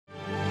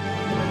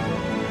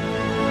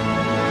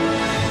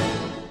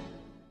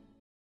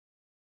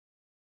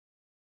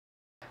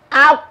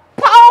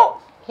Apow!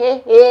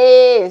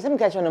 Hey, some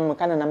catch on a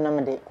can and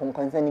I'm de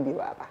concern be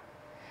waba.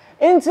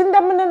 In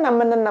Tindamana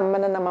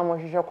Mamma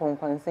Mosho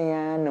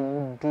concern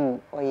and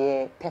do or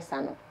ye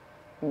Tessano.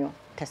 No,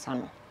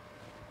 Tessano.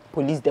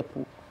 Police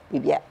depot.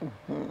 Baby.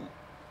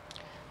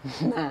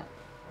 Nah.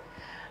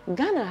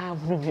 Ghana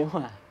have no me.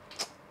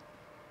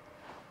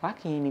 Why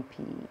can't you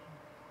pee?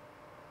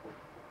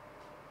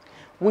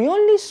 We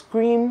only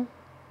scream.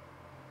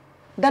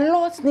 The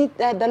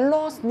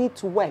laws need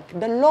to work.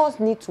 The laws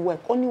need to work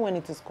only when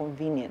it is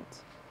convenient.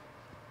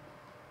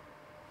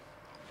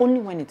 Only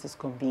when it is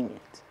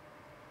convenient.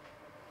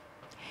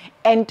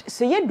 And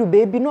say you do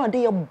baby no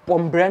dey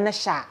bombrana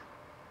sha.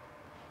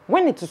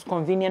 When it is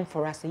convenient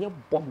for us, say you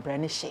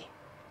bombrana sha.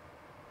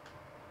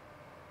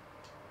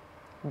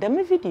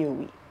 Demi video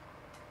we.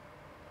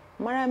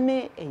 Mara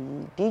me a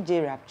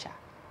DJ Rapture.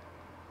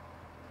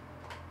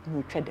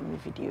 We try demi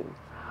video.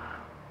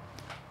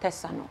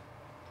 Tessano.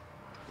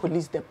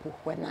 Police depot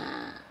when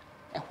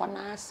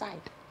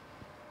side.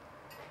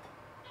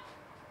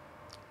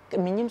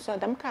 Minim so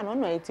them can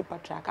on no 80 per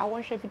track. I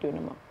want share video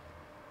no.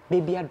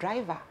 Baby a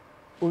driver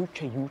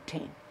ultra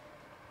U10.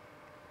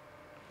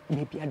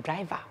 Baby a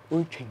driver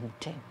ultra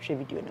U10. Share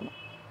video no.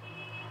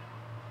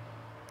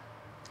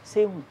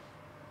 Say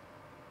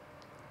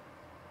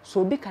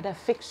so be kada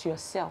fix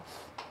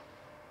yourself.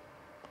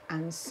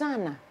 And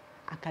sana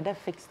I kada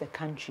fix the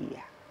country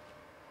ya.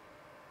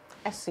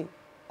 I say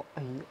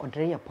or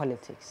your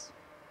politics.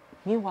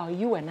 Meanwhile,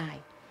 you and I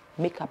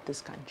make up this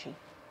country.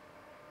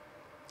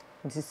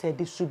 This said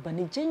the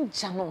subanijan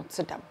channel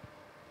to them.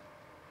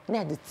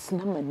 Now it's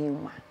not a new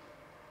man.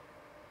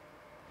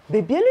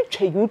 Baby, only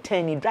try you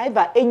 10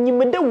 driver, and you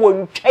made the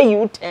one try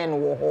you 10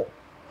 war.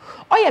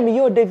 Oh, yeah, me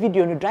your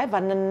video no driver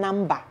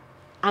number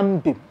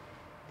ambim.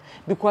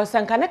 Because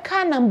I can't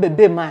car number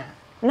be ma.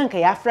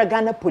 Nanka Afra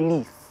Ghana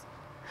police.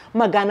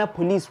 Ma Ghana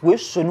police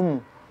wish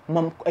so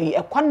Mam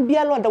a kwan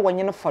bia lo da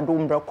wanye no fado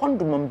mbra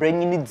kondom mbra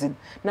nyini din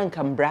na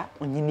nka mbra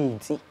onyini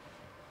edi.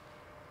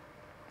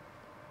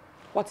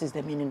 What is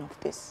the meaning of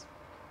this?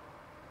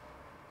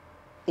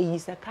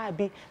 Is a car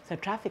be the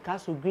traffic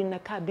also green na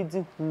car be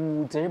di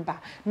hu deriba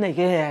na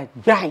ye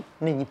bang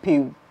na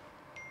yipew.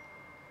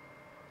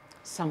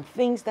 Some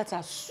things that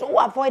are so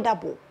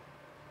avoidable.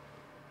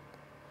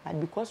 But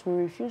because we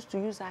refuse to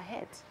use our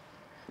heads.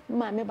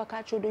 Ma me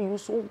baka chodo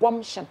use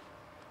gumption.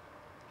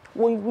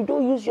 When we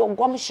don't use your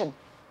gumption,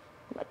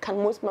 can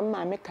most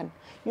mama can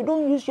you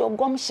don't use your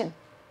gumption.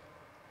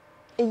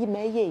 You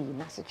may ye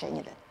nasa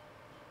change that.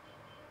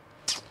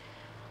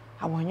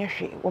 I want your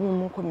shit,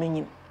 woman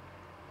coming.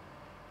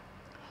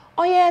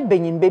 Oh, yeah,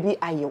 benin baby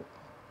ayo.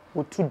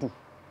 What to do?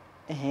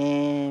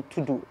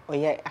 Oh,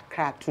 yeah, a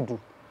crab to do.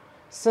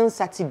 Since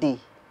Saturday,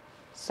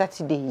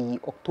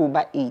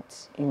 October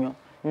 8th, you know,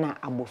 na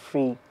abo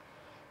free.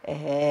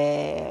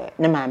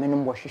 Na mama no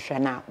washisha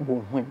na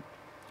bohun.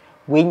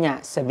 Wenya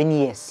 7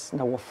 years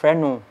na wo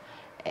freno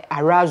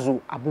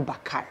Arazu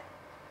Abubakar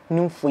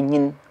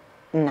nimfonyin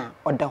na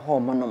oda ho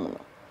monom no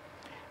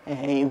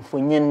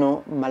mfonyin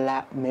no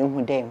mala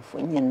mehu de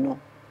mfonyin no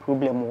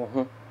problem wo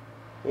ho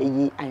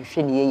yi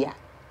anhwe ne ya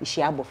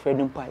ihia abofra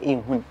no pa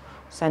ehun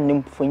san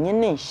mfonyin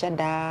ne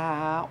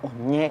nhada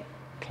onye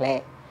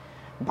clear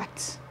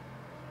but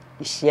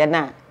ihia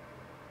na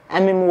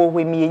amem wo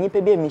hwe mi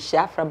enyipa be mi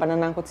hia afra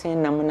banana nkoten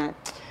nam na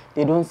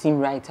they don't seem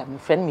right. My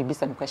friend me be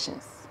some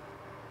questions.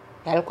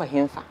 Yalko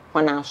hemfa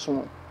hona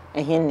aso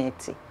ehin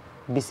neti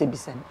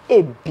bisebisan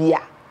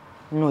ebia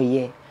no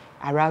ye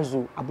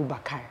Arazu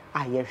Abubakar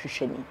aye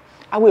hwehweni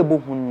awe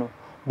bohun no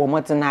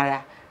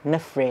bomotenara na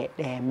frɛ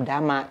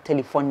dama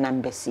telephone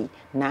number si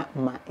na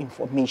ma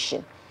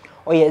information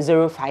oye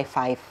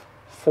 055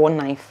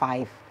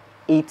 495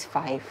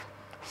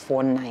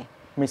 8549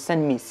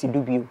 send me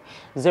sidubio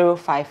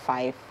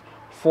 055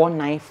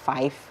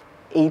 495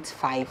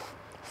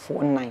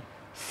 8549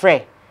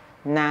 frɛ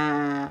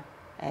na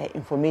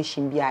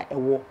information bia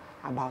ewo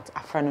about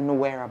afrano no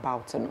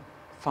whereabout no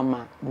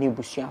fama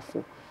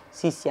nebusuafo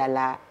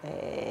sisiala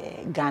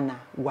Ghana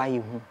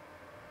wayehu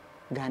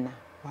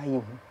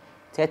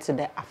tete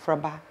the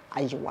afraba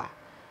ayewa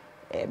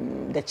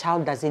the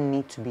child doesn't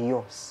need to be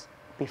yours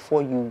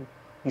before you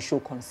show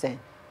concern.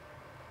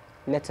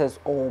 Let us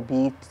all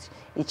be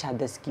each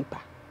other's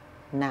keeper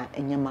na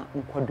enyama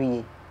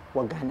nkwadoye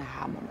wa Ghana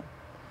ha mono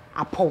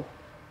apo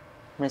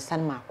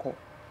mresan mako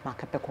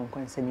makape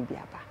konkonsani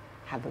biaba.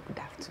 Have a good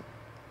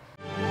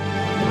afternoon.